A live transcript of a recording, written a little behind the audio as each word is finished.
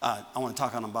I want to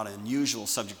talk about an unusual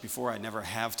subject before. I never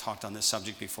have talked on this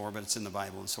subject before, but it's in the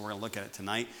Bible, and so we're going to look at it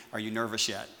tonight. Are you nervous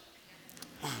yet?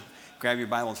 Grab your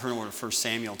Bible and turn over to 1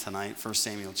 Samuel tonight, 1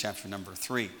 Samuel chapter number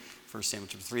 3. 1 Samuel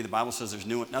chapter 3. The Bible says there's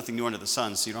nothing new under the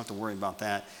sun, so you don't have to worry about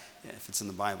that. If it's in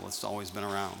the Bible, it's always been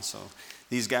around. So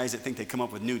these guys that think they come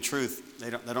up with new truth,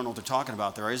 they don't know what they're talking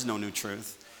about. There is no new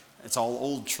truth. It's all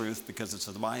old truth because it's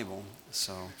in the Bible.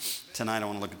 So tonight I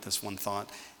want to look at this one thought.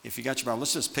 If you got your Bible,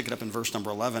 let's just pick it up in verse number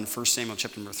 11, 1 Samuel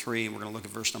chapter number 3. We're going to look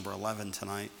at verse number 11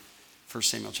 tonight. 1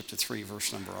 Samuel chapter 3,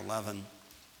 verse number 11.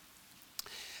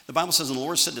 The Bible says, "And the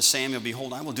Lord said to Samuel,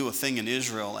 Behold, I will do a thing in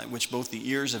Israel, at which both the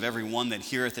ears of every one that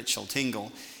heareth it shall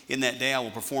tingle. In that day I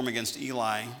will perform against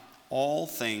Eli all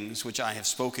things which I have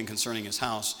spoken concerning his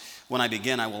house. When I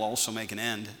begin, I will also make an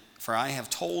end. For I have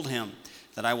told him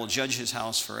that I will judge his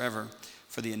house forever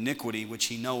for the iniquity which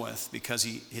he knoweth, because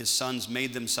his sons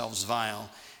made themselves vile,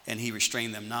 and he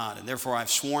restrained them not. And therefore I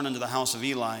have sworn unto the house of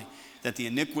Eli that the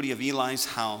iniquity of Eli's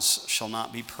house shall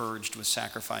not be purged with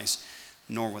sacrifice,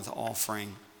 nor with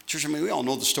offering." Church, we all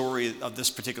know the story of this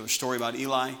particular story about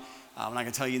Eli. I'm not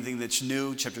going to tell you anything that's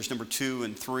new. Chapters number 2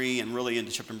 and 3 and really into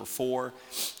chapter number 4.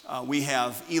 We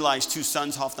have Eli's two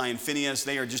sons, Hophni and Phinehas.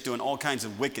 They are just doing all kinds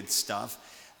of wicked stuff.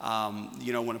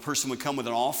 When a person would come with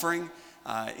an offering,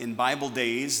 in Bible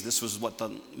days, this was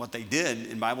what they did.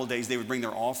 In Bible days, they would bring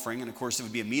their offering, and of course it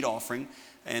would be a meat offering.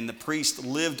 And the priest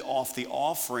lived off the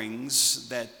offerings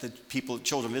that the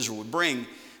children of Israel would bring.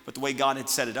 But the way God had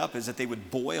set it up is that they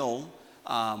would boil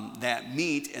that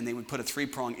meat, and they would put a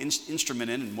 3-prong instrument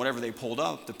in, and whatever they pulled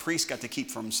up, the priest got to keep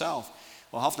for himself.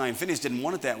 Well, Hophni and Phinehas didn't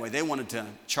want it that way. They wanted to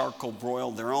charcoal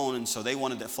broil their own, and so they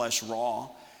wanted the flesh raw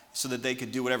so that they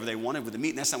could do whatever they wanted with the meat.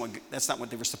 And that's not what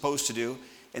they were supposed to do.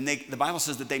 And the Bible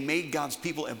says that they made God's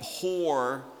people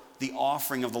abhor the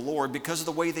offering of the Lord because of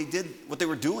the way they did what they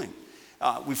were doing.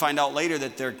 We find out later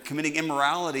that they're committing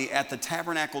immorality at the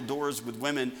tabernacle doors with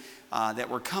women that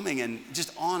were coming, and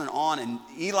just on. And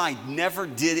Eli never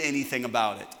did anything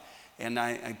about it.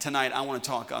 And tonight, I want to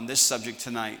talk on this subject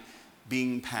tonight,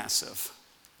 being passive.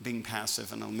 Being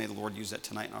passive, and may the Lord use that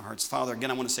tonight in our hearts. Father,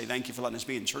 again, I want to say thank you for letting us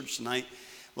be in church tonight.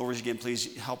 Lord, again,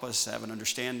 please help us have an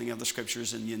understanding of the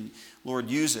scriptures, and Lord,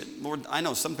 use it. Lord, I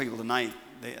know some people tonight,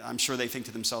 I'm sure they think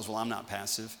to themselves, well, I'm not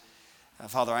passive.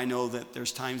 Father, I know that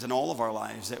there's times in all of our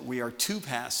lives that we are too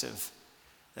passive,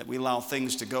 that we allow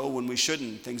things to go when we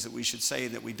shouldn't, things that we should say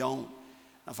that we don't.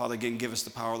 Father, again, give us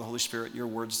the power of the Holy Spirit, your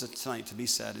words tonight to be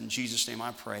said. In Jesus' name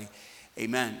I pray,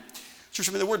 amen. Church,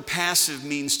 the word passive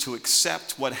means to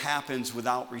accept what happens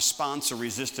without response or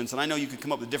resistance. And I know you could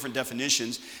come up with different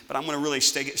definitions, but I'm going to really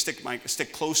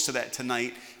stick close to that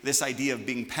tonight, this idea of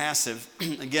being passive.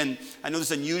 Again, I know this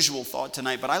is an unusual thought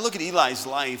tonight, but I look at Eli's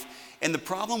life, and the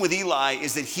problem with Eli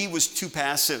is that he was too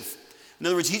passive. In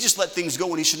other words, he just let things go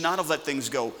when he should not have let things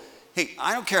go. Hey,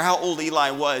 I don't care how old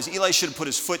Eli was. Eli should have put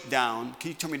his foot down.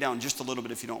 Can you turn me down just a little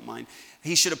bit if you don't mind?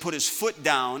 He should have put his foot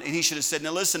down, and he should have said,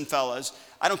 now listen, fellas,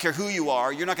 I don't care who you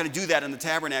are. You're not going to do that in the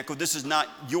tabernacle. This is not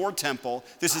your temple.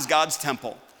 This is God's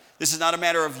temple. This is not a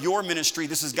matter of your ministry.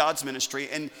 This is God's ministry.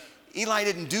 And Eli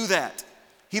didn't do that.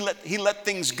 He let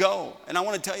things go. And I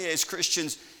want to tell you, as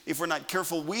Christians, if we're not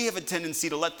careful, we have a tendency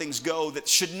to let things go that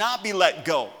should not be let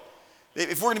go.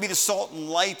 If we're going to be the salt and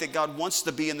light that God wants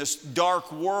to be in this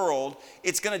dark world,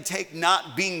 it's going to take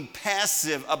not being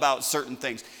passive about certain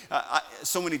things.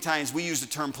 So many times we use the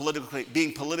term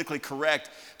being politically correct,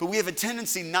 but we have a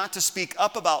tendency not to speak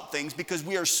up about things because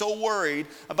we are so worried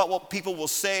about what people will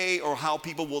say or how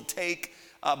people will take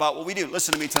about what we do.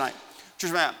 Listen to me tonight.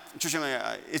 Church family,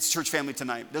 it's church family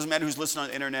tonight. Doesn't matter who's listening on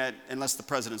the internet, unless the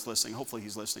president's listening. Hopefully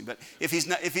he's listening. But if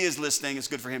he is listening, it's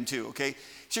good for him too, okay?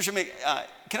 Church family,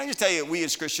 can I just tell you, we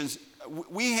as Christians,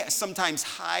 we sometimes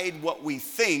hide what we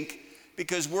think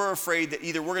because we're afraid that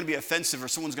either we're going to be offensive or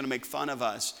someone's going to make fun of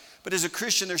us. But as a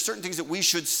Christian, there's certain things that we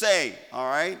should say, all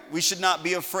right? We should not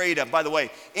be afraid of. By the way,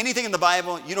 anything in the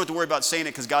Bible, you don't have to worry about saying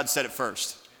it because God said it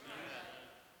first.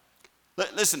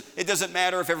 Listen, it doesn't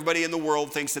matter if everybody in the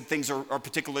world thinks that things are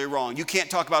particularly wrong. You can't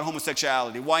talk about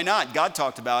homosexuality. Why not? God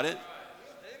talked about it.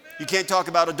 You can't talk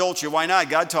about adultery. Why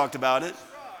not? God talked about it.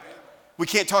 We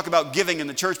can't talk about giving in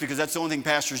the church because that's the only thing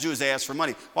pastors do is they ask for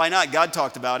money. Why not? God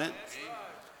talked about it.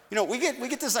 You know, we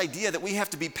get this idea that we have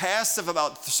to be passive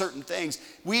about certain things.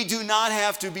 We do not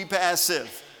have to be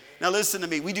passive. Now listen to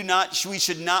me. We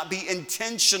should not be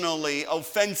intentionally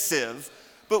offensive,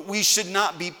 but we should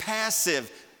not be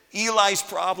passive. Eli's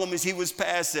problem is he was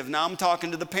passive. Now I'm talking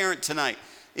to the parent tonight.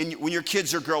 When your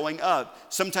kids are growing up,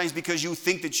 sometimes because you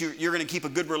think that you're going to keep a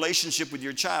good relationship with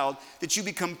your child, that you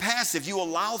become passive. You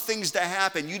allow things to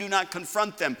happen. You do not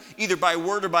confront them, either by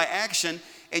word or by action.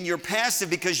 and you're passive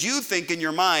because you think in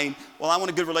your mind, well, I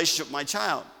want a good relationship with my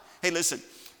child. Hey, listen,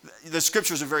 the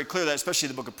scriptures are very clear that, especially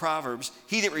the book of Proverbs,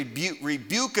 he that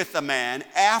rebuketh a man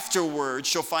afterwards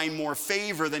shall find more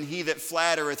favor than he that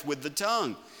flattereth with the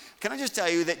tongue. Can I just tell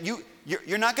you that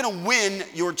you're not going to win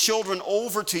your children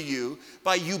over to you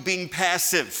by you being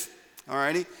passive. All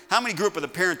righty? How many grew up with a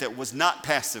parent that was not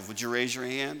passive? Would you raise your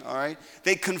hand? All right?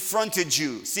 They confronted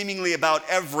you seemingly about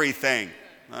everything.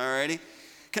 All righty?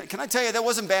 Can I tell you that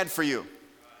wasn't bad for you?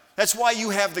 That's why you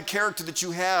have the character that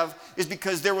you have, is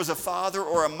because there was a father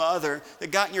or a mother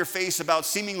that got in your face about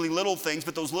seemingly little things,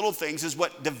 but those little things is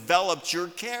what developed your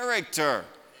character.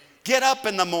 Get up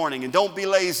in the morning and don't be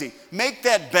lazy. Make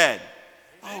that bed.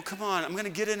 Oh, come on, I'm going to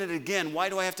get in it again. Why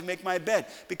do I have to make my bed?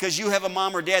 Because you have a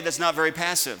mom or dad that's not very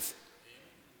passive.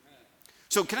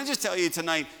 So can I just tell you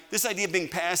tonight, this idea of being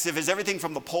passive is everything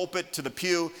from the pulpit to the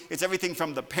pew. It's everything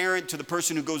from the parent to the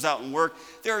person who goes out and work.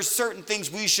 There are certain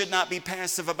things we should not be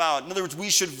passive about. In other words, we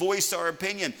should voice our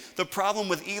opinion. The problem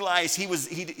with Eli is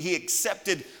he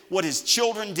accepted what his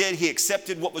children did. He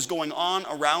accepted what was going on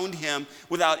around him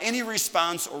without any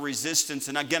response or resistance.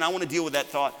 And again, I want to deal with that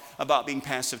thought about being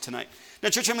passive tonight. Now,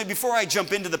 church family, before I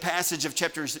jump into the passage of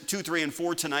chapters 2, 3, and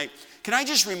 4 tonight, can I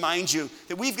just remind you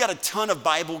that we've got a ton of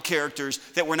Bible characters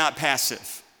that were not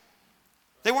passive.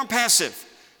 They weren't passive.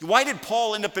 Why did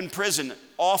Paul end up in prison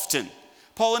often?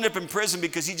 Paul ended up in prison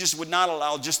because he just would not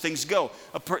allow just things go.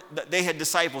 They had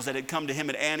disciples that had come to him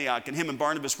at Antioch, and him and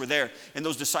Barnabas were there. And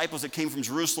those disciples that came from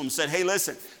Jerusalem said, hey,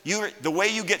 listen, the way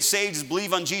you get saved is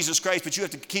believe on Jesus Christ, but you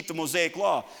have to keep the Mosaic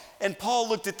law. And Paul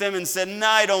looked at them and said, no,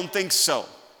 I don't think so.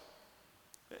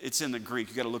 It's in the Greek.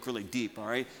 You got to look really deep, all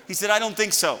right? He said, I don't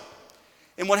think so.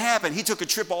 And what happened? He took a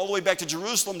trip all the way back to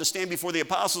Jerusalem to stand before the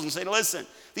apostles and say, listen,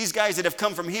 these guys that have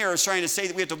come from here are trying to say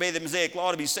that we have to obey the Mosaic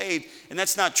law to be saved, and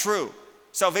that's not true.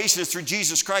 Salvation is through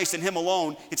Jesus Christ and him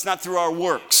alone. It's not through our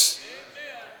works.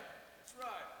 Amen. That's right.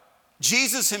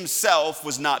 Jesus himself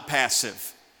was not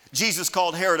passive. Jesus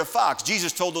called Herod a fox.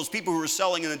 Jesus told those people who were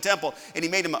selling in the temple, and he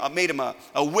made him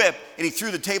a whip, and he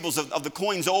threw the tables of the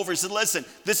coins over. He said, listen,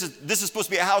 this is supposed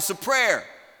to be a house of prayer,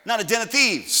 not a den of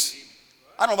thieves.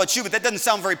 I don't know about you, but that doesn't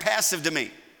sound very passive to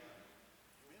me.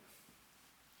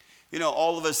 You know,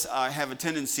 all of us have a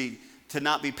tendency to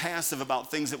not be passive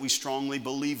about things that we strongly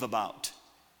believe about.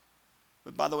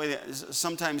 But by the way,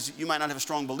 sometimes you might not have a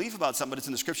strong belief about something, but it's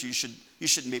in the scripture. You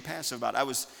shouldn't be passive about it. I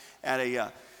was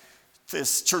at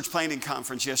this church planting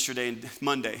conference yesterday,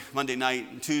 Monday night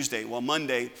and Tuesday. Well,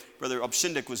 Monday, Brother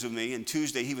Upshindik was with me, and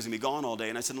Tuesday he was going to be gone all day.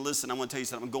 And I said, listen, I want to tell you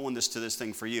something. I'm going to this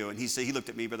thing for you. And he looked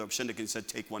at me, Brother Upshindik, and said,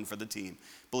 take one for the team.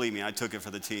 Believe me, I took it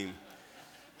for the team.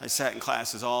 I sat in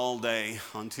classes all day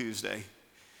on Tuesday.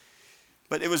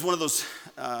 But it was one of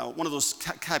those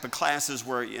type of classes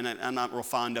where, and I'm not real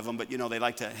fond of them, but, you know, they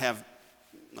like to have,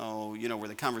 where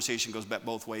the conversation goes back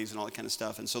both ways and all that kind of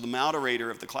stuff. And so the moderator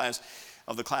of the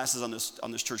classes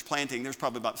on this church planting, there's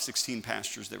probably about 16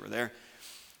 pastors that were there.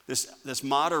 This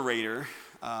moderator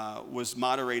was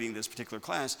moderating this particular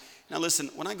class. Now listen,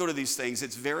 when I go to these things,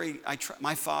 it's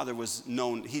my father was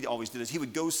known, he always did this. He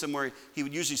would go somewhere, he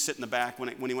would usually sit in the back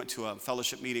when he went to a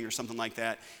fellowship meeting or something like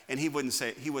that, and he wouldn't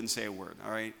say a word,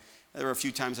 all right? There were a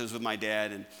few times I was with my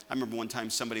dad, and I remember one time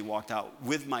somebody walked out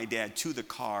with my dad to the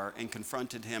car and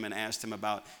confronted him and asked him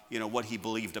about, what he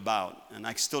believed about. And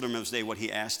I still remember this day what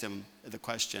he asked him, the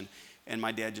question. And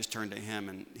my dad just turned to him,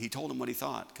 and he told him what he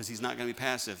thought, because he's not going to be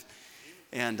passive.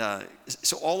 And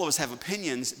so all of us have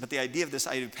opinions, but the idea of this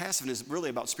idea of passiveness is really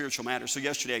about spiritual matters. So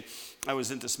yesterday, I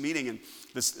was in this meeting, and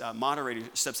this moderator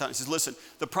steps out and says, listen,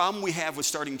 the problem we have with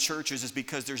starting churches is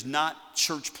because there's not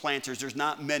church planters, there's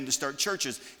not men to start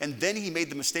churches. And then he made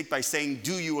the mistake by saying,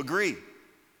 do you agree?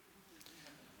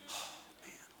 Oh,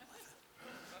 man.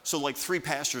 So like 3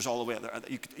 pastors all the way up there,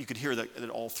 you could hear that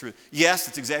all through. Yes,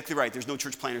 that's exactly right. There's no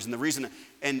church planters. And the reason,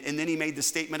 and then he made the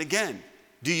statement again,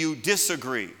 do you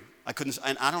disagree?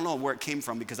 And I don't know where it came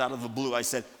from, because out of the blue I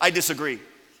said, I disagree.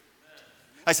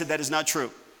 I said, that is not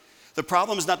true. The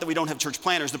problem is not that we don't have church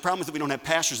planters. The problem is that we don't have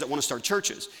pastors that want to start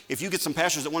churches. If you get some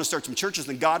pastors that want to start some churches,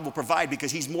 then God will provide,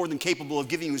 because he's more than capable of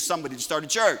giving you somebody to start a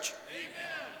church.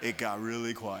 Amen. It got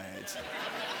really quiet.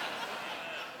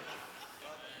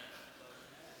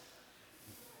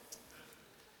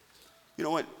 You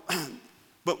know what?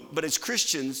 But as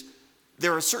Christians,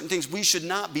 there are certain things we should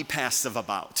not be passive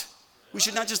about. We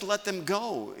should not just let them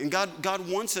go. And God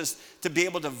wants us to be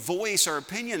able to voice our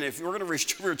opinion. If we're going to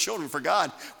restore our children for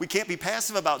God, we can't be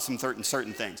passive about some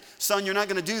certain things. Son, you're not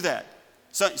going to do that.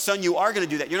 Son, you are going to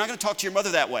do that. You're not going to talk to your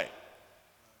mother that way.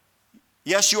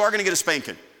 Yes, you are going to get a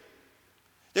spanking.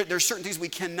 There's certain things we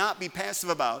cannot be passive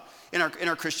about in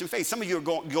our Christian faith. Some of you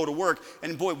go to work,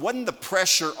 and boy, wasn't the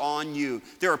pressure on you.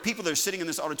 There are people that are sitting in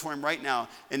this auditorium right now,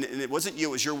 and it wasn't you,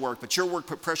 it was your work, but your work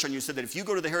put pressure on you, said that if you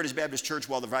go to the Heritage Baptist Church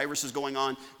while the virus is going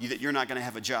on, that you're not going to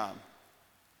have a job.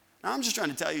 Now, I'm just trying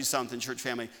to tell you something, church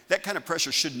family. That kind of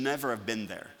pressure should never have been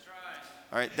there. That's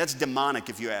right. All right? That's demonic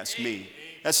if you ask me.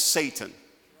 That's Satan.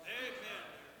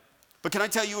 But can I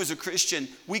tell you, as a Christian,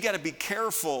 we got to be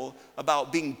careful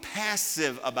about being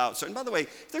passive about certain. By the way,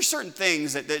 there's certain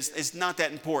things that it's not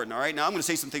that important, all right? Now, I'm going to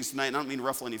say some things tonight, and I don't mean to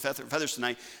ruffle any feathers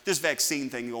tonight. This vaccine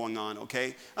thing going on,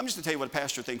 okay? I'm just going to tell you what a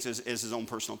pastor thinks is his own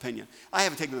personal opinion. I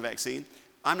haven't taken the vaccine.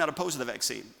 I'm not opposed to the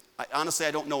vaccine. Honestly,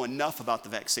 I don't know enough about the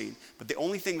vaccine. But the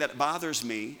only thing that bothers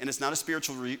me, and it's not a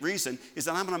spiritual reason, is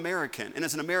that I'm an American. And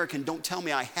as an American, don't tell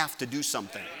me I have to do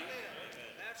something.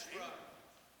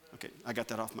 Okay, I got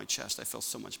that off my chest. I feel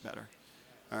so much better.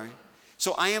 All right?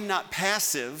 So I am not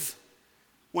passive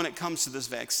when it comes to this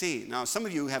vaccine. Now, some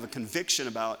of you have a conviction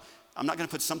about, I'm not going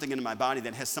to put something into my body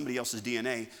that has somebody else's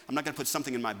DNA. I'm not going to put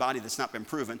something in my body that's not been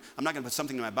proven. I'm not going to put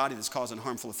something in my body that's causing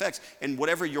harmful effects. And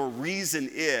whatever your reason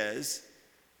is,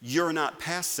 you're not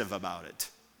passive about it.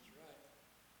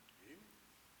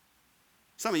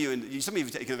 Some of you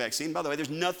have taken the vaccine. By the way,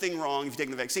 there's nothing wrong if you're taking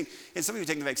the vaccine. And some of you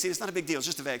taking the vaccine, it's not a big deal. It's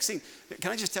just a vaccine.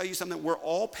 Can I just tell you something? We're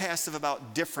all passive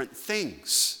about different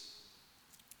things.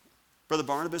 Brother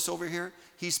Barnabas over here,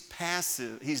 he's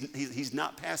passive. He's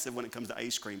not passive when it comes to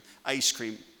ice cream. Ice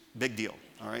cream, big deal.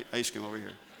 All right, ice cream over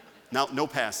here. No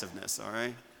passiveness. All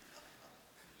right.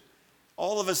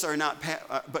 All of us are not,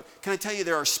 but can I tell you,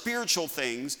 there are spiritual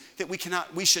things that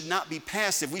we should not be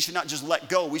passive. We should not just let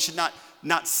go. We should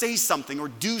not say something or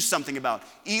do something about.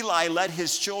 Eli let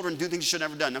his children do things he should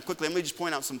have never done. Now quickly, let me just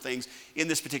point out some things in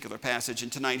this particular passage.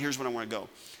 And tonight, here's where I want to go.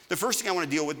 The first thing I want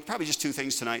to deal with, probably just two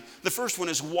things tonight. The first one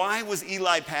is, why was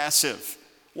Eli passive?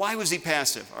 Why was he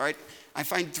passive? All right, I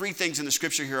find three things in the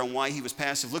scripture here on why he was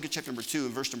passive. Look at chapter number 2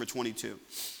 and verse number 22.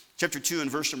 Chapter 2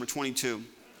 and verse number 22.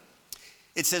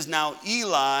 It says, now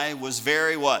Eli was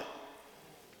very what?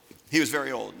 He was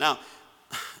very old. Now,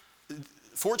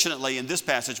 fortunately, in this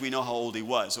passage, we know how old he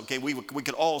was, okay? We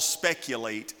could all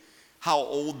speculate how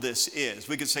old this is.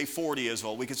 We could say 40 years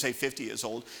old. We could say 50 years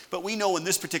old. But we know in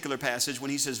this particular passage,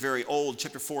 when he says very old,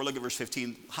 chapter 4, look at verse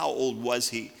 15, how old was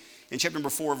he? In chapter number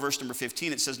 4, verse number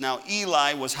 15, it says, now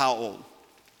Eli was how old?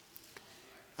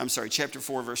 I'm sorry, chapter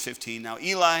 4, verse 15. Now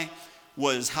Eli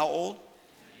was how old?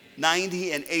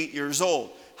 98 years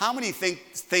old. How many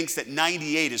thinks that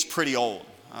 98 is pretty old?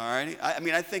 All right. I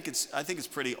mean, I think it's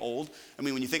pretty old. I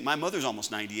mean, when you think, my mother's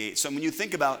almost 98. So when you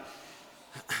think about,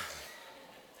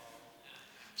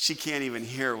 she can't even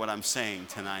hear what I'm saying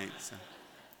tonight. So.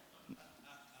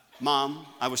 Mom,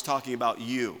 I was talking about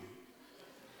you.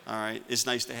 All right. It's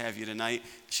nice to have you tonight.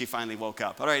 She finally woke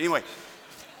up. All right. Anyway.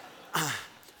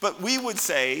 But we would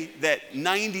say that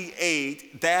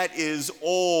 98, that is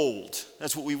old.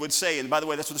 That's what we would say. And by the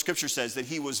way, that's what the scripture says, that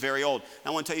he was very old. Now,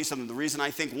 I want to tell you something. The reason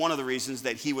I think one of the reasons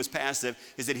that he was passive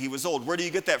is that he was old. Where do you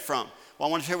get that from? Well,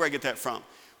 I want to tell you where I get that from.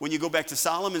 When you go back to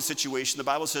Solomon's situation, the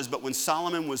Bible says, but when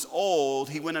Solomon was old,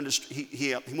 he went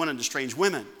under strange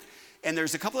women. And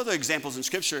there's a couple other examples in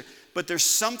Scripture, but there's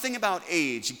something about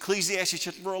age. Ecclesiastes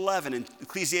chapter 11 and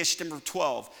Ecclesiastes chapter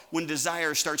 12, when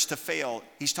desire starts to fail,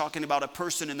 he's talking about a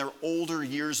person in their older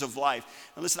years of life.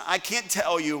 Now listen, I can't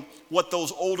tell you what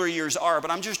those older years are,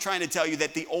 but I'm just trying to tell you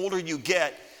that the older you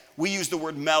get, we use the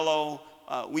word mellow.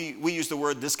 We use the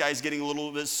word, this guy's getting a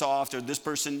little bit soft, or this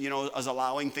person, is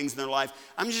allowing things in their life.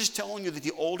 I'm just telling you that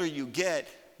the older you get,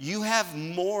 you have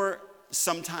more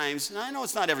sometimes, and I know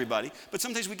it's not everybody, but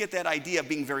sometimes we get that idea of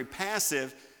being very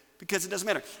passive because it doesn't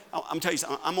matter. I'm telling you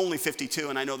something, I'm only 52,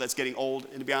 and I know that's getting old,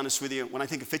 and to be honest with you, when I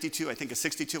think of 52, I think of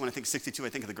 62. When I think of 62, I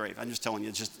think of the grave. I'm just telling you,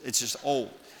 it's just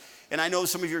old. And I know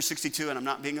some of you are 62, and I'm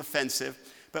not being offensive,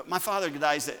 but my father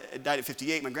died at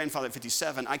 58, my grandfather at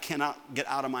 57. I cannot get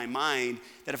out of my mind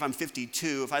that if I'm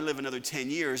 52, if I live another 10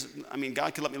 years, I mean,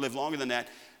 God could let me live longer than that.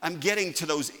 I'm getting to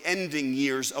those ending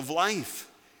years of life.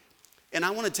 And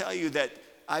I want to tell you that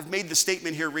I've made the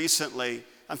statement here recently,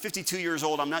 I'm 52 years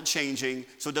old, I'm not changing,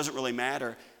 so it doesn't really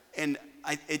matter. And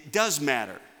it does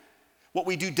matter. What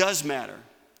we do does matter.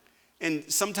 And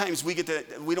sometimes we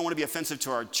don't want to be offensive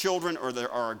to our children or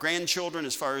our grandchildren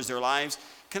as far as their lives.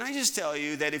 Can I just tell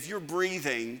you that if you're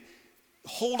breathing,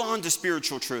 hold on to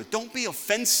spiritual truth. Don't be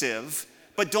offensive,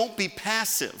 but don't be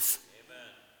passive.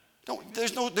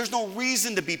 There's no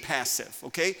reason to be passive,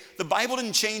 okay? The Bible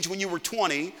didn't change when you were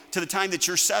 20 to the time that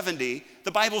you're 70.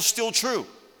 The Bible's still true.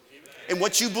 Amen. And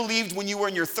what you believed when you were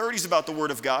in your 30s about the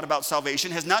Word of God, about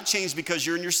salvation, has not changed because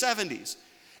you're in your 70s.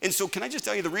 And so can I just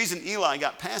tell you the reason Eli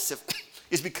got passive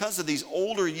is because of these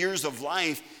older years of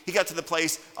life, he got to the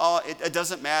place, oh, it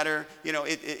doesn't matter. You know,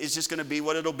 it's just going to be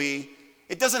what it'll be.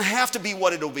 It doesn't have to be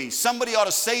what it'll be. Somebody ought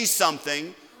to say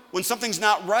something when something's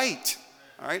not right.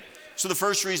 All right? So the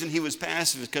first reason he was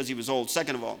passive is because he was old.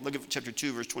 Second of all, look at chapter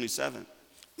 2, verse 27.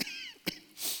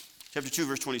 Chapter 2,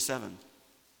 verse 27.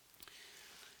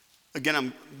 Again,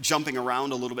 I'm jumping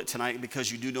around a little bit tonight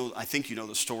because you do know, I think you know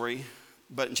the story.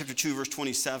 But in chapter 2, verse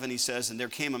 27, he says, and there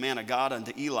came a man of God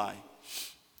unto Eli,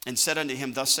 and said unto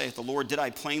him, thus saith the Lord, did I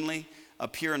plainly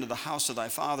appear unto the house of thy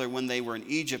father when they were in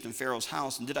Egypt in Pharaoh's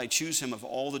house, and did I choose him of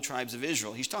all the tribes of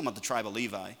Israel? He's talking about the tribe of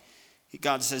Levi.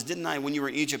 God says, didn't I, when you were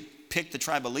in Egypt, pick the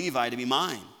tribe of Levi to be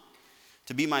mine,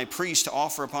 to be my priest, to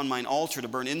offer upon mine altar, to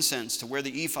burn incense, to wear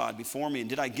the ephod before me? And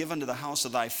did I give unto the house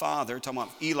of thy father, talking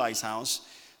about Eli's house,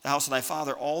 the house of thy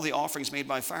father, all the offerings made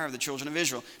by fire of the children of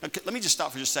Israel? Now, let me just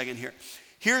stop for just a second here.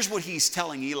 Here's what he's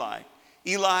telling Eli.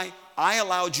 Eli, I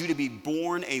allowed you to be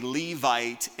born a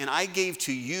Levite, and I gave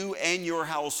to you and your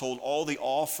household all the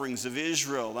offerings of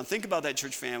Israel. Now think about that,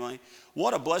 church family.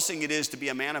 What a blessing it is to be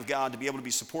a man of God, to be able to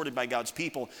be supported by God's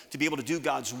people, to be able to do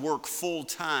God's work full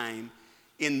time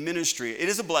in ministry. It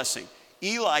is a blessing.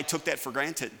 Eli took that for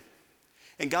granted.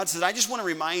 And God says, I just want to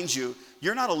remind you,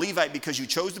 you're not a Levite because you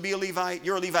chose to be a Levite.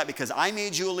 You're a Levite because I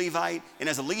made you a Levite. And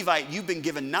as a Levite, you've been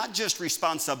given not just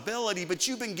responsibility, but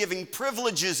you've been given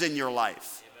privileges in your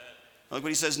life. Amen. Look what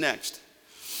he says next.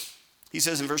 He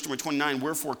says in verse number 29,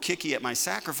 wherefore kick ye at my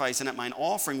sacrifice and at mine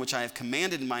offering, which I have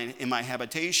commanded in my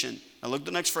habitation. Now look at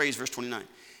the next phrase, verse 29.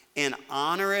 And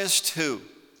honorest who?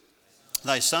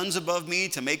 Thy sons above me,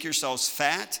 to make yourselves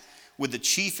fat with the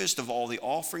chiefest of all the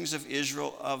offerings of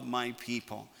Israel of my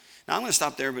people. Now I'm going to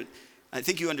stop there, but I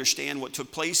think you understand what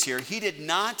took place here. He did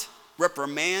not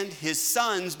reprimand his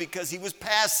sons because he was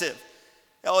passive.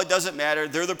 Oh, it doesn't matter.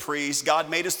 They're the priests. God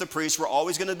made us the priests. We're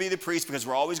always going to be the priests because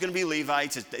we're always going to be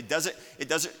Levites. It doesn't.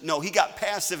 No, he got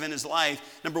passive in his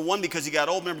life. Number one, because he got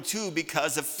old. Number two,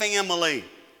 because of family.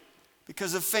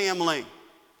 Because of family.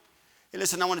 Hey,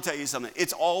 listen, I want to tell you something.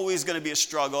 It's always going to be a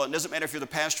struggle. It doesn't matter if you're the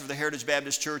pastor of the Heritage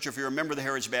Baptist Church or if you're a member of the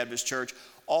Heritage Baptist Church.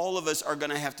 All of us are going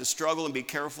to have to struggle and be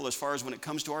careful as far as when it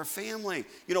comes to our family.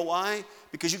 You know why?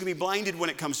 Because you can be blinded when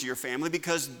it comes to your family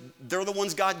because they're the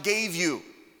ones God gave you.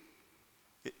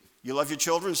 You love your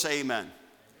children? Say amen.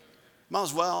 Might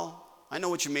as well. I know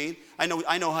what you mean. I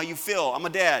know how you feel. I'm a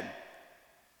dad.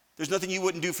 There's nothing you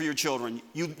wouldn't do for your children.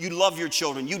 You love your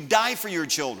children. You die for your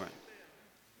children.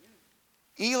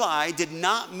 Eli did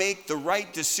not make the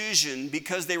right decision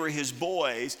because they were his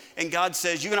boys, and God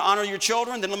says, you're going to honor your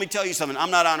children? Then let me tell you something. I'm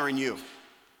not honoring you.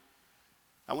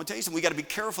 I want to tell you something. We got to be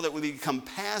careful that we become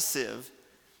passive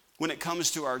when it comes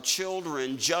to our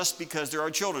children just because they're our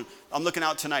children. I'm looking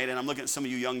out tonight, and I'm looking at some of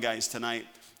you young guys tonight.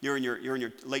 You're in your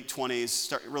late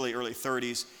 20s, really early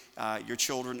 30s. Your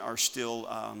children are still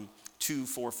 2,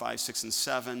 4, 5, 6, and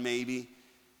 7 maybe.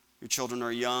 Your children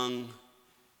are young.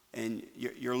 And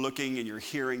you're looking and you're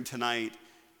hearing tonight.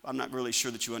 I'm not really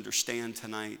sure that you understand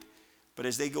tonight. But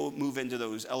as they move into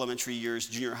those elementary years,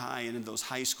 junior high, and into those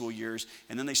high school years,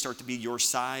 and then they start to be your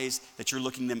size, that you're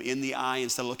looking them in the eye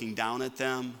instead of looking down at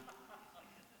them.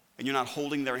 And you're not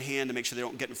holding their hand to make sure they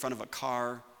don't get in front of a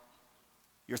car.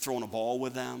 You're throwing a ball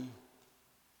with them.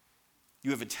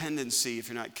 You have a tendency, if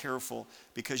you're not careful,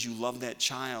 because you love that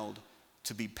child,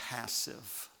 to be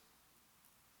passive.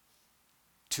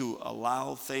 To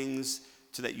allow things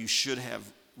that you should have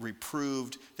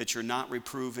reproved, that you're not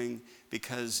reproving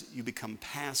because you become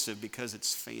passive because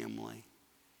it's family.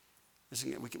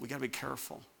 Listen, we got to be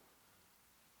careful.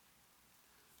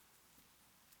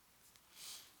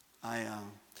 The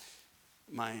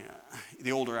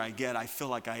older I get, I feel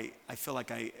like I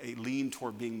lean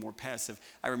toward being more passive.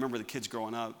 I remember the kids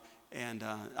growing up. And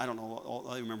I don't know all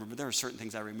I remember, but there are certain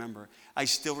things I remember. I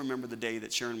still remember the day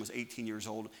that Sharon was 18 years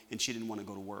old and she didn't want to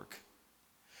go to work.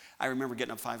 I remember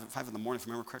getting up 5 in the morning, if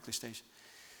I remember correctly, Stace. I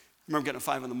remember getting up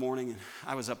 5 in the morning, and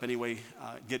I was up anyway,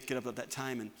 get up at that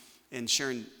time, and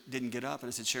Sharon didn't get up. And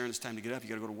I said, Sharon, it's time to get up. You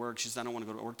got to go to work. She said, I don't want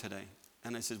to go to work today.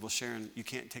 And I said, well, Sharon, you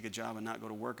can't take a job and not go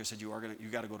to work. I said, you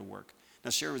got to go to work. Now,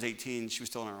 Sharon was 18. She was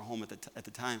still in our home at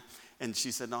the time. And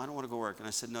she said, no, I don't want to go to work. And I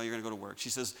said, no, you're going to go to work. She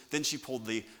says, then she pulled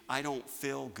the I don't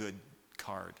feel good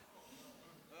card.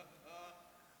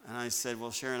 And I said,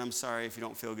 well, Sharon, I'm sorry if you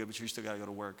don't feel good, but you still got to go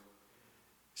to work.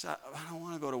 She said, I don't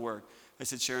want to go to work. I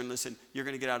said, Sharon, listen, you're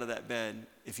going to get out of that bed.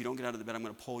 If you don't get out of the bed, I'm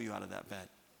going to pull you out of that bed.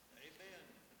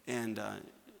 Amen. And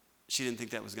she didn't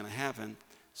think that was going to happen.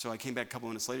 So I came back a couple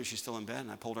minutes later. She's still in bed, and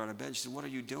I pulled her out of bed. She said, what are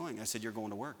you doing? I said, you're going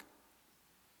to work.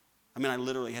 I mean, I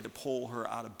literally had to pull her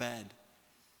out of bed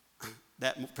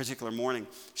that particular morning,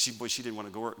 she didn't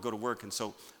want to go to work, and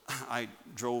so I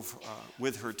drove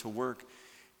with her to work.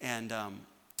 And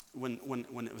when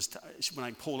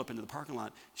I pulled up into the parking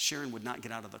lot, Sharon would not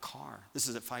get out of the car. This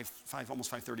is at almost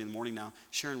 5:30 in the morning now.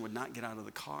 Sharon would not get out of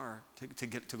the car to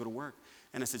go to work.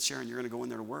 And I said, Sharon, you're going to go in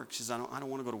there to work. She says, I don't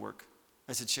want to go to work.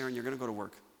 I said, Sharon, you're going to go to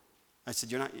work. I said,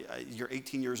 you're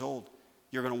 18 years old.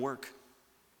 You're going to work.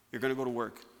 You're going to go to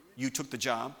work. You took the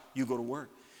job. You go to work.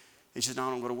 And she said, no, I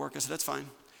don't go to work. I said, that's fine.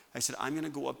 I said, I'm going to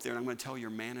go up there and I'm going to tell your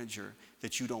manager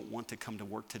that you don't want to come to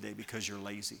work today because you're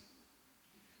lazy.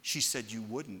 She said, you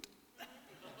wouldn't.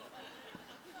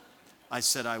 I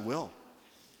said, I will.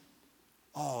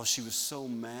 Oh, she was so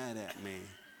mad at me.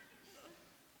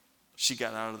 She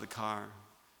got out of the car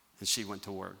and she went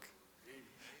to work.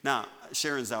 Now,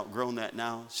 Sharon's outgrown that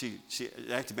now. To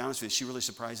be honest with you, she really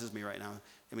surprises me right now.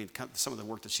 I mean, some of the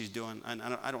work that she's doing, and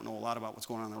I don't know a lot about what's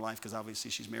going on in her life because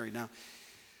obviously she's married now.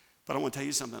 But I want to tell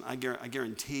you something. I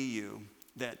guarantee you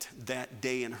that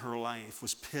day in her life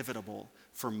was pivotal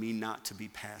for me not to be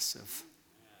passive.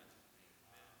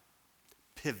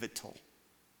 Pivotal.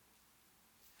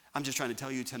 I'm just trying to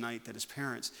tell you tonight that as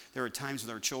parents, there are times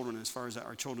with our children, as far as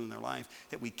our children in their life,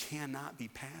 that we cannot be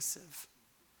passive.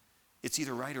 It's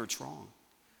either right or it's wrong.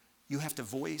 You have to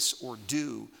voice or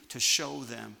do to show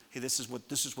them, hey, this is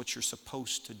what you're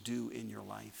supposed to do in your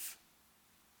life.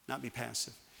 Not be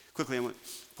passive. Quickly, I want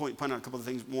to point out a couple of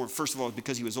things more. First of all,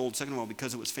 because he was old. Second of all,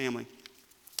 because it was family.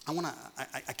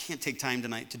 I can't take time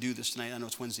tonight to do this tonight. I know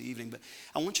it's Wednesday evening, but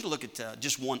I want you to look at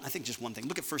just one thing.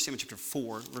 Look at 1 Samuel chapter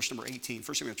 4, verse number 18.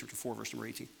 1 Samuel chapter 4, verse number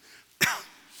 18.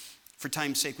 For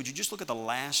time's sake, would you just look at the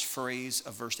last phrase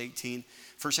of verse 18?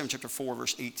 1 Samuel chapter 4,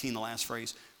 verse 18, the last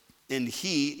phrase. And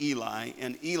Eli,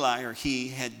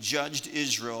 had judged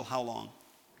Israel how long?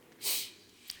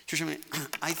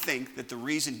 I think that the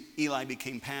reason Eli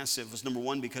became passive was, number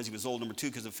one, because he was old. Number two,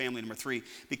 because of family. Number three,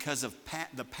 because of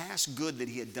the past good that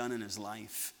he had done in his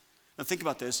life. Now think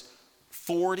about this.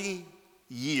 40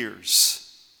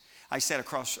 years. I sat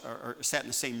in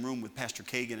the same room with Pastor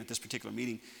Kagan at this particular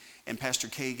meeting. And Pastor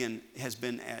Kagan has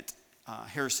been at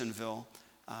Harrisonville.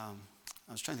 I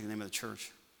was trying to think of the name of the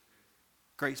church.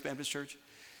 Grace Baptist Church?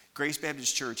 Grace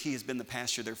Baptist Church. He has been the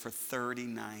pastor there for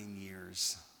 39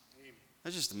 years.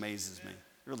 That just amazes me.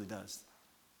 It really does.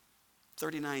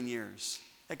 39 years.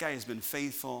 That guy has been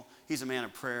faithful. He's a man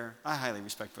of prayer. I highly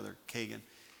respect Brother Kagan.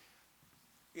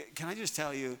 Can I just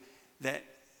tell you that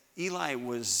Eli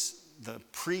was the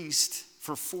priest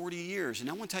for 40 years. And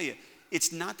I want to tell you,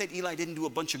 it's not that Eli didn't do a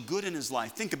bunch of good in his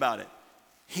life. Think about it.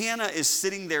 Hannah is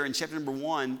sitting there in chapter number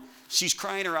 1. She's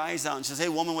crying her eyes out and says, hey,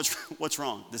 woman, what's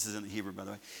wrong? This is in the Hebrew, by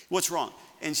the way. What's wrong?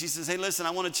 And she says, hey, listen,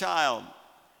 I want a child.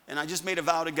 And I just made a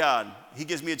vow to God. He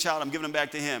gives me a child. I'm giving him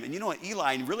back to him. And you know what?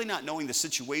 Eli, really not knowing the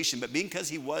situation, but because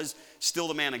he was still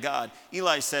the man of God,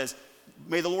 Eli says,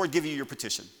 may the Lord give you your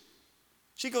petition.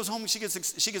 She goes home, she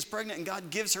gets pregnant, and God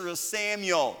gives her a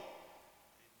Samuel.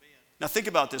 Now think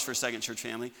about this for a second, church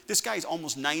family. This guy is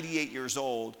almost 98 years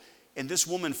old, and this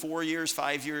woman 4 years,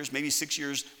 5 years, maybe 6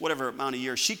 years, whatever amount of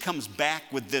years, she comes back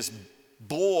with this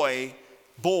boy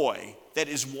that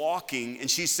is walking, and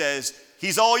she says,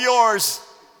 he's all yours.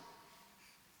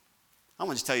 I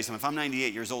want to tell you something. If I'm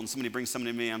 98 years old and somebody brings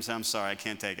something to me, I'm saying, I'm sorry, I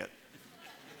can't take it.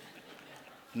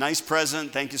 Nice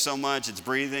present, thank you so much. It's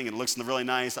breathing, it looks really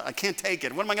nice. I can't take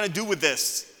it. What am I going to do with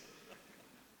this?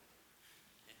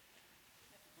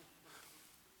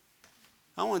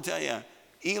 I want to tell you,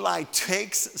 Eli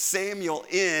takes Samuel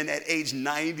in at age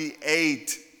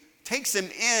 98. Takes him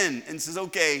in and says,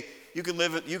 okay, you can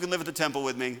live at the temple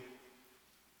with me.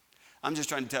 I'm just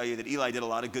trying to tell you that Eli did a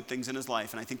lot of good things in his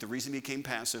life, and I think the reason he became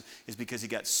passive is because he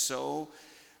got so,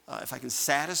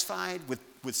 satisfied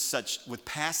with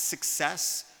past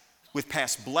success, with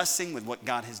past blessing, with what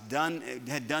God had done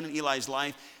in Eli's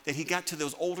life, that he got to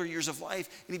those older years of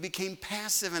life, and he became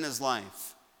passive in his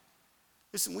life.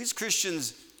 Listen, we as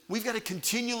Christians, we've got to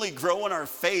continually grow in our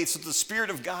faith so that the Spirit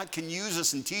of God can use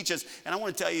us and teach us. And I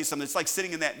want to tell you something. It's like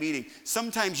sitting in that meeting.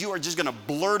 Sometimes you are just going to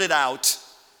blurt it out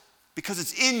because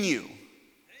it's in you. Amen.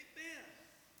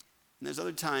 And there's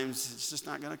other times it's just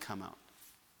not going to come out.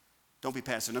 Don't be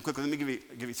passive. Now, quickly, let me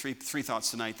give you three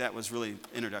thoughts tonight. That was really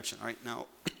introduction. All right, now,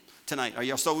 tonight, are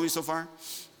y'all still with me so far?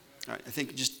 All right, I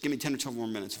think just give me 10 or 12 more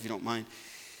minutes if you don't mind.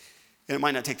 And it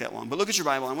might not take that long. But look at your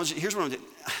Bible.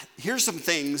 Here's some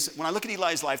things. When I look at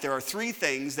Eli's life, there are 3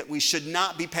 things that we should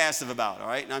not be passive about. All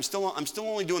right, and I'm still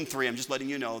only doing 3. I'm just letting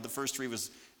you know. The first 3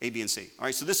 was A, B, and C. All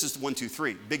right, so this is 1, 2,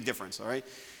 3. Big difference. All right.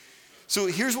 So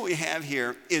here's what we have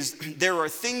here: is there are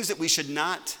things that we should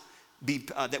not be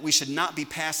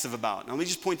passive about. Now let me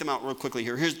just point them out real quickly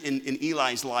here. Here's in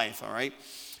Eli's life. All right.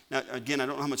 Now, again, I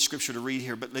don't know how much scripture to read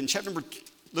here, but in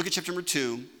look at chapter number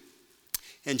 2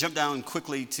 and jump down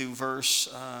quickly to verse,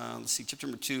 chapter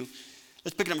number 2.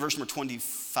 Let's pick it up verse number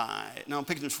 25. No,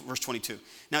 pick it up verse 22.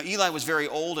 Now Eli was very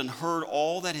old and heard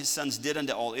all that his sons did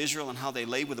unto all Israel and how they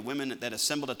lay with the women that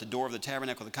assembled at the door of the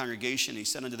tabernacle of the congregation. And he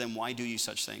said unto them, why do you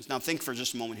such things? Now think for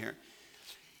just a moment here.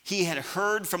 He had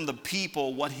heard from the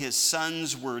people what his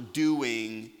sons were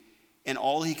doing, and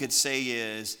all he could say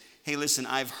is, hey, listen,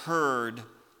 I've heard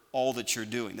all that you're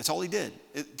doing. That's all he did.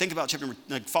 Think about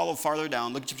follow farther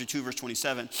down, look at chapter 2, verse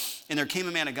 27. And there came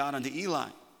a man of God unto Eli,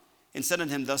 and said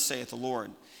unto him, thus saith the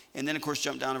Lord. And then, of course,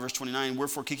 jump down to verse 29.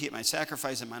 Wherefore keep my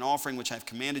sacrifice and mine offering, which I have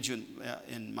commanded you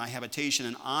in my habitation,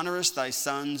 and honorest thy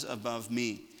sons above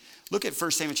me. Look at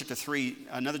 1 Samuel chapter 3,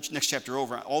 next chapter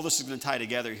over. All this is going to tie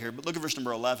together here, but look at verse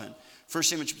number 11. 1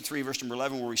 Samuel chapter 3, verse number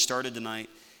 11, where we started tonight.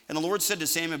 And the Lord said to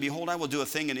Samuel, behold, I will do a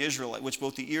thing in Israel, at which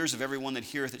both the ears of every one that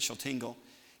heareth it shall tingle.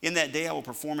 In that day I will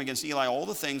perform against Eli all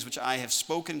the things which I have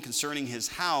spoken concerning his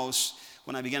house.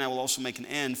 When I begin, I will also make an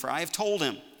end. For I have told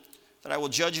him that I will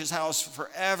judge his house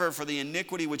forever for the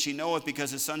iniquity which he knoweth,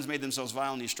 because his sons made themselves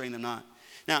vile, and he restrained them not.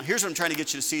 Now, here's what I'm trying to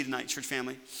get you to see tonight, church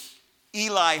family.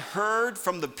 Eli heard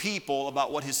from the people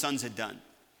about what his sons had done.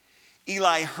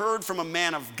 Eli heard from a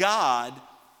man of God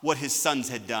what his sons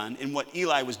had done and what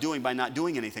Eli was doing by not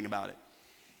doing anything about it.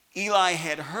 Eli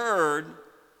had heard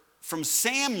from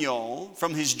Samuel,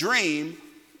 from his dream,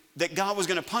 that God was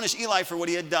going to punish Eli for what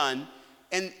he had done.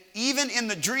 And even in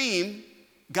the dream,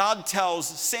 God tells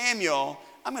Samuel,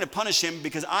 I'm going to punish him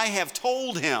because I have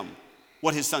told him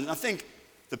what his son. I think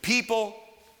the people,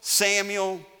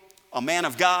 Samuel, a man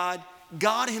of God,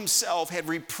 God himself had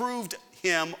reproved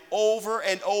him over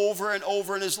and over and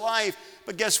over in his life.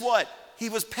 But guess what? He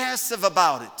was passive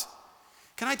about it.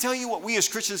 Can I tell you what we as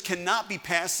Christians cannot be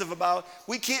passive about?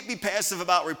 We can't be passive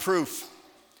about reproof.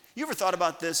 You ever thought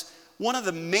about this? One of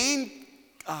the main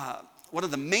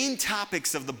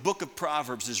topics of the book of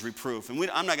Proverbs is reproof. And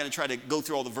I'm not going to try to go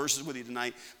through all the verses with you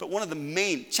tonight, but one of the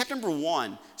main, chapter number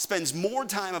 1, spends more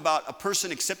time about a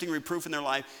person accepting reproof in their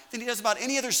life than he does about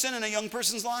any other sin in a young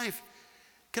person's life.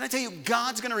 Can I tell you,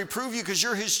 God's going to reprove you because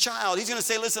you're his child. He's going to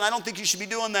say, listen, I don't think you should be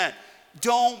doing that.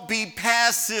 Don't be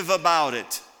passive about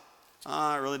it.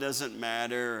 It really doesn't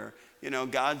matter.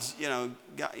 God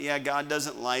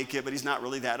doesn't like it, but he's not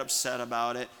really that upset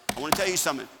about it. I want to tell you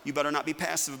something. You better not be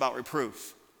passive about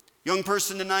reproof. Young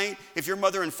person tonight, if your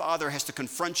mother and father has to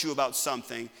confront you about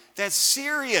something, that's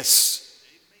serious.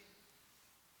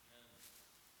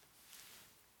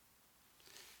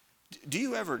 Do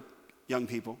you ever, young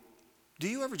people, do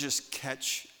you ever just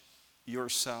catch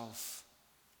yourself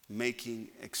making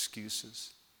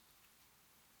excuses?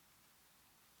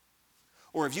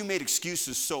 Or have you made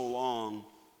excuses so long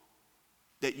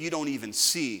that you don't even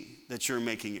see that you're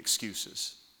making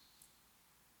excuses?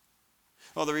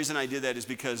 Well, the reason I did that is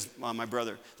because my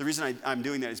brother. The reason I'm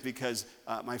doing that is because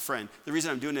my friend. The reason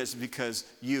I'm doing that is because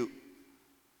you.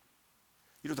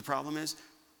 You know what the problem is?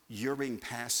 You're being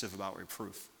passive about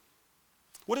reproof.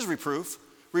 What is reproof?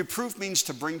 Reproof means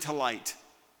to bring to light.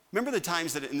 Remember the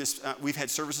times that in this we've had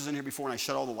services in here before, and I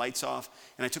shut all the lights off,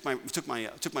 and I took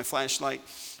my flashlight,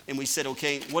 and we said,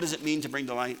 okay, what does it mean to bring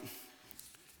to light?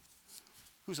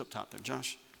 Who's up top there,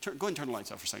 Josh? Go ahead and turn the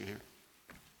lights off for a second here.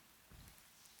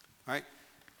 All right.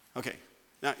 Okay.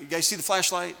 Now you guys see the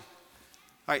flashlight?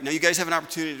 All right. Now you guys have an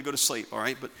opportunity to go to sleep. All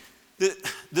right. But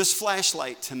this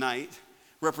flashlight tonight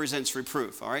represents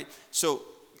reproof. All right. So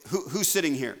who's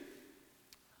sitting here?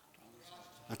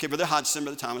 Okay, Brother Hodgson,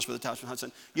 Brother Thomas, Brother Hodgson.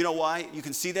 You know why you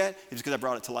can see that? It's because I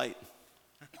brought it to light.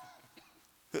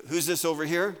 Who's this over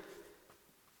here?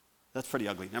 That's pretty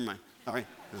ugly. Never mind. All right.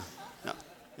 No.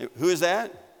 Who is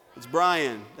that? It's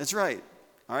Brian. That's right.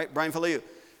 All right, Brian Faliu.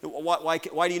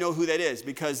 Why do you know who that is?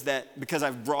 Because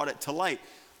I've brought it to light.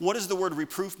 What does the word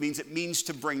reproof mean? It means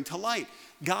to bring to light.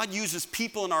 God uses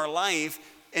people in our life,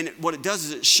 and what it does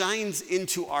is it shines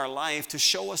into our life to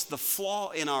show us the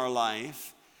flaw in our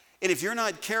life. And if you're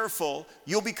not careful,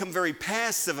 you'll become very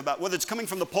passive about whether it's coming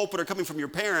from the pulpit or coming from your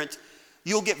parent.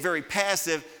 You'll get very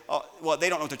passive. Well, they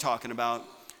don't know what they're talking about.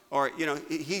 Or,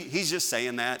 he's just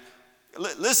saying that.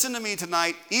 Listen to me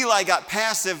tonight. Eli got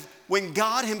passive when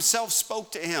God himself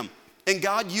spoke to him. And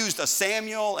God used a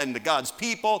Samuel and the God's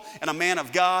people and a man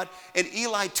of God. And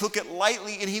Eli took it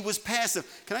lightly and he was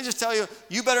passive. Can I just tell you,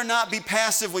 you better not be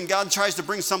passive when God tries to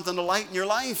bring something to light in your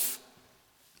life.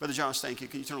 Brother Josh, thank you.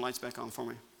 Can you turn the lights back on for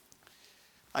me?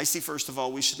 I see, first of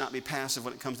all, we should not be passive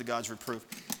when it comes to God's reproof.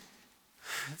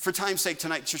 For time's sake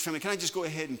tonight, church family, can I just go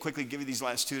ahead and quickly give you these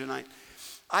last two tonight?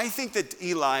 I think that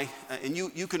Eli, and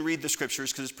you can read the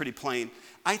scriptures because it's pretty plain.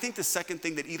 I think the second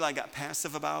thing that Eli got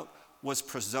passive about was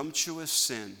presumptuous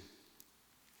sin.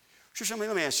 Sure,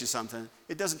 let me ask you something.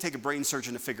 It doesn't take a brain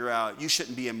surgeon to figure out you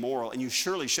shouldn't be immoral, and you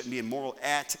surely shouldn't be immoral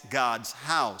at God's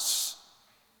house.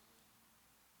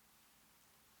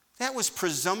 That was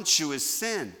presumptuous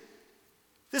sin.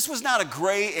 This was not a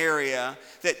gray area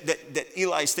that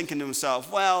Eli's thinking to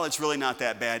himself, well, it's really not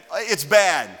that bad. It's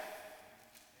bad.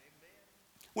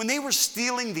 When they were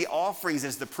stealing the offerings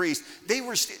as the priest,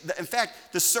 in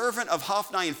fact, the servant of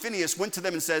Hophni and Phinehas went to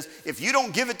them and says, if you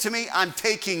don't give it to me, I'm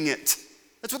taking it.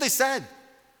 That's what they said.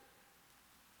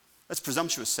 That's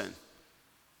presumptuous sin.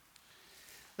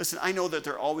 Listen, I know that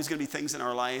there are always going to be things in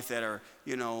our life that are,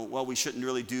 well, we shouldn't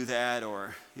really do that,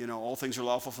 or, all things are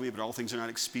lawful for me, but all things are not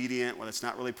expedient, well, it's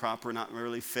not really proper, not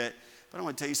really fit. But I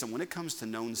want to tell you something. When it comes to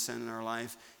known sin in our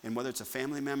life, and whether it's a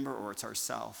family member or it's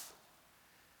ourself,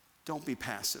 don't be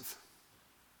passive.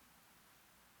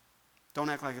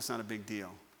 Don't act like it's not a big deal.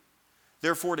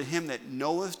 Therefore, to him that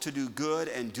knoweth to do good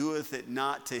and doeth it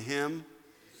not, to him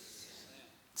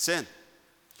sin.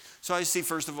 So I see,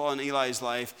 first of all, in Eli's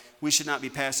life, we should not be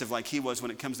passive like he was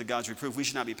when it comes to God's reproof. We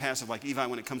should not be passive like Eli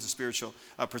when it comes to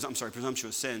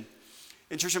presumptuous sin.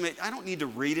 In church, I don't need to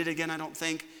read it again, I don't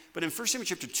think. But in 1 Samuel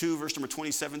chapter 2, verse number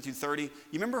 27 through 30, you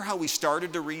remember how we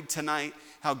started to read tonight?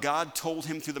 How God told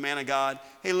him through the man of God,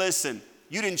 hey, listen,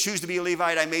 you didn't choose to be a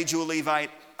Levite. I made you a Levite.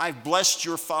 I've blessed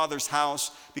your father's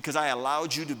house because I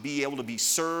allowed you to be able to be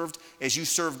served. As you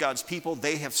serve God's people,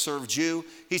 they have served you.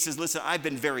 He says, listen, I've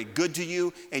been very good to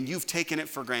you, and you've taken it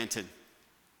for granted.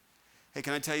 Hey,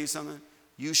 can I tell you something?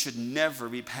 You should never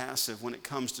be passive when it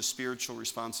comes to spiritual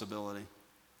responsibility.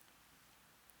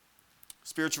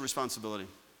 Spiritual responsibility.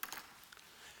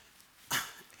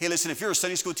 Hey, listen, if you're a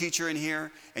Sunday school teacher in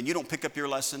here and you don't pick up your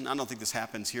lesson, I don't think this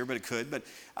happens here, but it could. But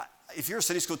if you're a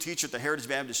Sunday school teacher at the Heritage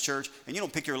Baptist Church and you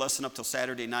don't pick your lesson up till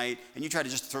Saturday night and you try to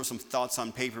just throw some thoughts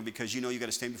on paper because you know you got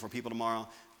to stand before people tomorrow,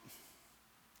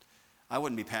 I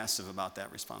wouldn't be passive about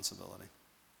that responsibility.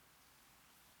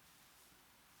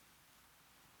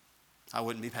 I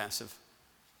wouldn't be passive.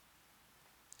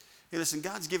 Hey, listen,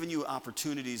 God's given you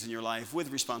opportunities in your life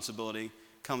with responsibility.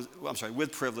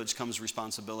 With privilege comes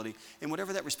responsibility. And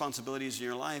whatever that responsibility is in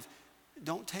your life,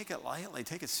 don't take it lightly,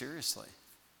 take it seriously.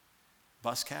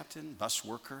 Bus captain, bus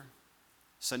worker,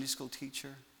 Sunday school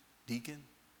teacher, deacon,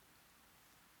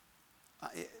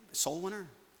 soul winner,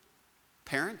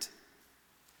 parent.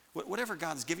 Whatever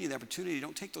God's given you the opportunity,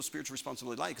 don't take those spiritual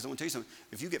responsibilities lightly. Because I want to tell you something,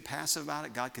 if you get passive about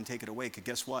it, God can take it away. Because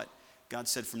guess what? God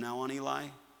said from now on, Eli,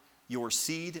 your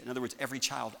seed, in other words, every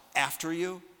child after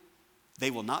you, they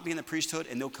will not be in the priesthood,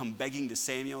 and they'll come begging to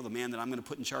Samuel, the man that I'm going to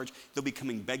put in charge. They'll be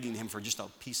coming begging him for just a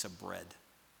piece of bread.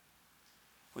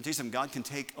 I want to tell you something, God can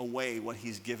take away what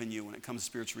he's given you when it comes to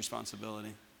spiritual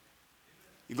responsibility.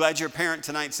 You glad you're a parent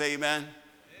tonight? Say amen. Amen.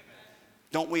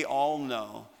 Don't we all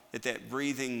know that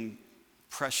breathing,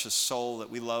 precious soul that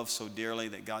we love so dearly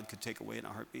that God could take away in a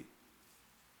heartbeat?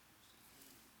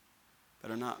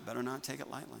 Better not take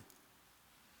it lightly.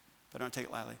 Better not take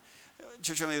it lightly.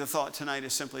 Church family, the thought tonight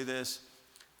is simply this.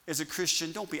 As a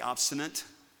Christian, don't be obstinate.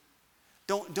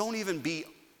 Don't even be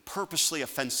purposely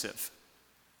offensive.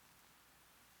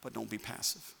 But don't be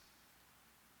passive.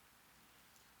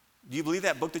 Do you believe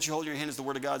that book that you hold in your hand is the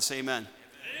Word of God? Say amen.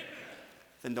 Amen.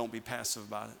 Then don't be passive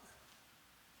about it.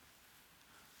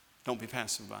 Don't be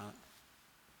passive about it.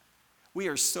 We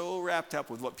are so wrapped up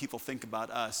with what people think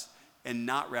about us and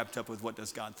not wrapped up with what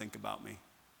does God think about me.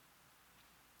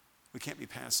 We can't be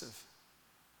passive.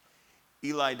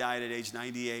 Eli died at age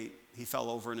 98. He fell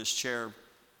over in his chair,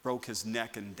 broke his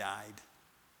neck, and died.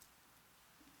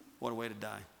 What a way to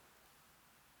die.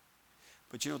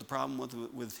 But you know what the problem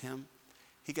with him?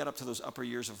 He got up to those upper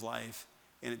years of life,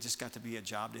 and it just got to be a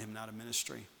job to him, not a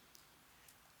ministry.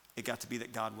 It got to be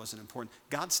that God wasn't important.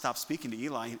 God stopped speaking to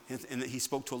Eli, and he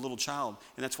spoke to a little child.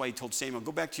 And that's why he told Samuel,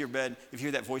 go back to your bed. If you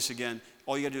hear that voice again,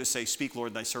 all you got to do is say, speak,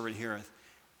 Lord, thy servant heareth.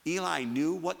 Eli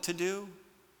knew what to do,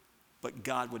 but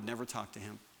God would never talk to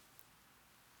him.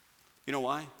 You know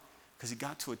why? Because he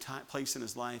got to a place in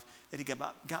his life that he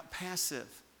got passive.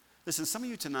 Listen, some of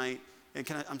you tonight,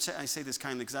 and I say this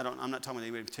kindly because I'm not talking about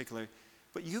anybody in particular,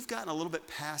 but you've gotten a little bit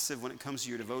passive when it comes to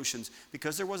your devotions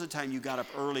because there was a time you got up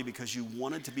early because you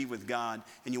wanted to be with God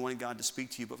and you wanted God to speak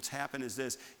to you. But what's happened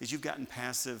is you've gotten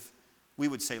passive. We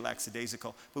would say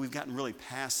lackadaisical, but we've gotten really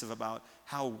passive about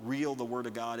how real the Word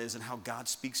of God is and how God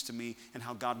speaks to me and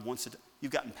how God wants it.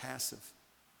 You've gotten passive.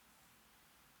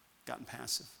 Gotten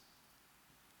passive.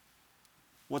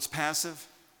 What's passive?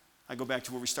 I go back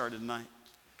to where we started tonight.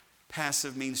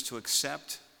 Passive means to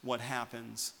accept what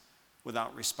happens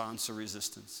without response or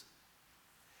resistance.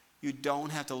 You don't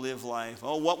have to live life,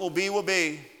 what will be, will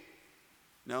be.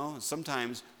 No,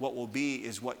 sometimes what will be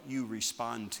is what you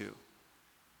respond to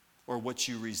or what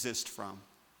you resist from.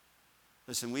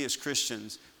 Listen, we as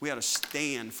Christians, we ought to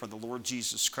stand for the Lord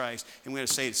Jesus Christ. And we ought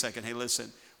to say a second, hey,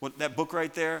 listen, that book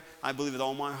right there, I believe with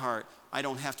all my heart. I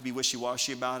don't have to be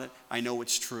wishy-washy about it. I know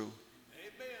it's true.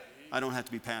 Amen. I don't have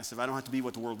to be passive. I don't have to be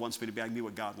what the world wants me to be. I can be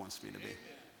what God wants me to be. Amen.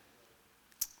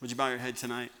 Would you bow your head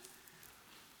tonight?